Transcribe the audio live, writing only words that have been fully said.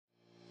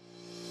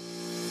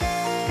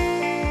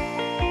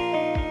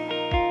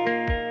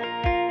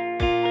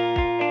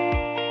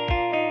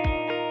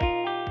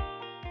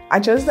I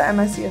chose the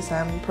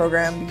MS-ESM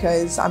program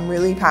because I'm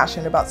really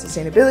passionate about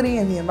sustainability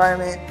and the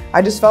environment.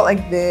 I just felt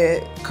like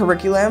the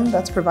curriculum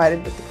that's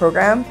provided with the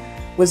program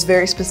was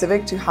very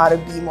specific to how to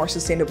be more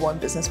sustainable in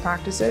business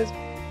practices.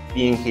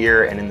 Being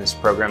here and in this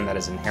program that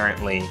is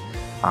inherently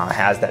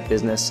has that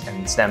business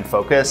and STEM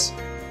focus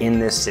in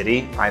this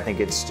city, I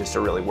think it's just a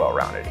really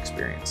well-rounded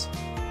experience.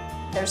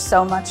 There's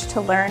so much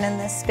to learn in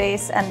this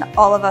space, and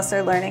all of us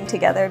are learning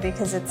together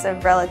because it's a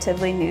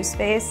relatively new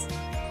space.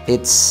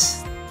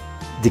 It's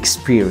the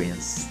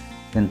experience,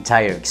 the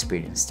entire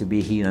experience, to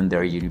be here in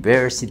their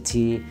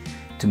university,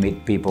 to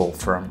meet people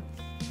from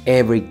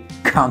every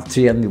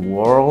country in the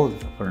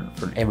world,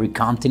 from every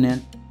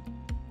continent.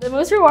 The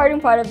most rewarding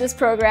part of this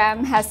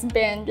program has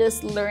been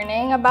just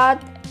learning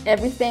about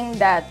everything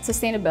that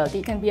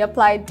sustainability can be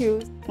applied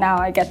to. Now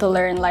I get to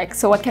learn,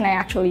 so what can I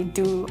actually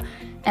do,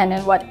 and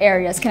in what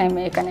areas can I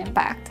make an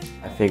impact?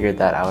 I figured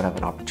that I would have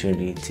an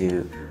opportunity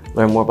to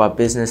learn more about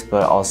business,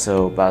 but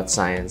also about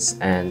science,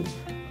 and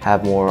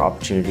have more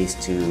opportunities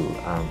to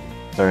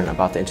learn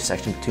about the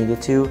intersection between the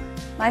two.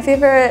 My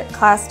favorite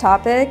class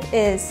topic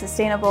is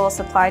sustainable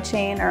supply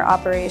chain or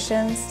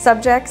operations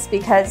subjects,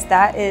 because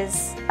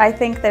I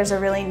think there's a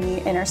really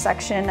neat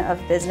intersection of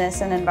business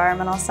and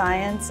environmental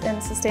science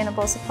in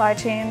sustainable supply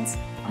chains.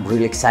 I'm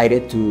really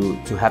excited to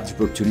have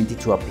the opportunity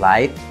to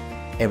apply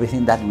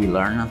everything that we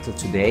learned until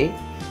today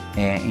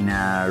in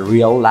a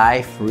real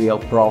life, real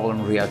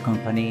problem, real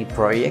company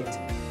project.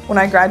 When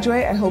I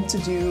graduate, I hope to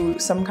do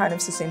some kind of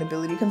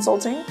sustainability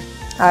consulting.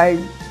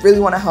 I really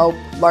want to help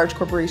large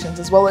corporations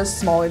as well as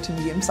smaller to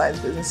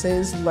medium-sized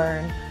businesses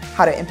learn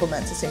how to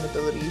implement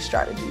sustainability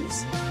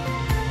strategies.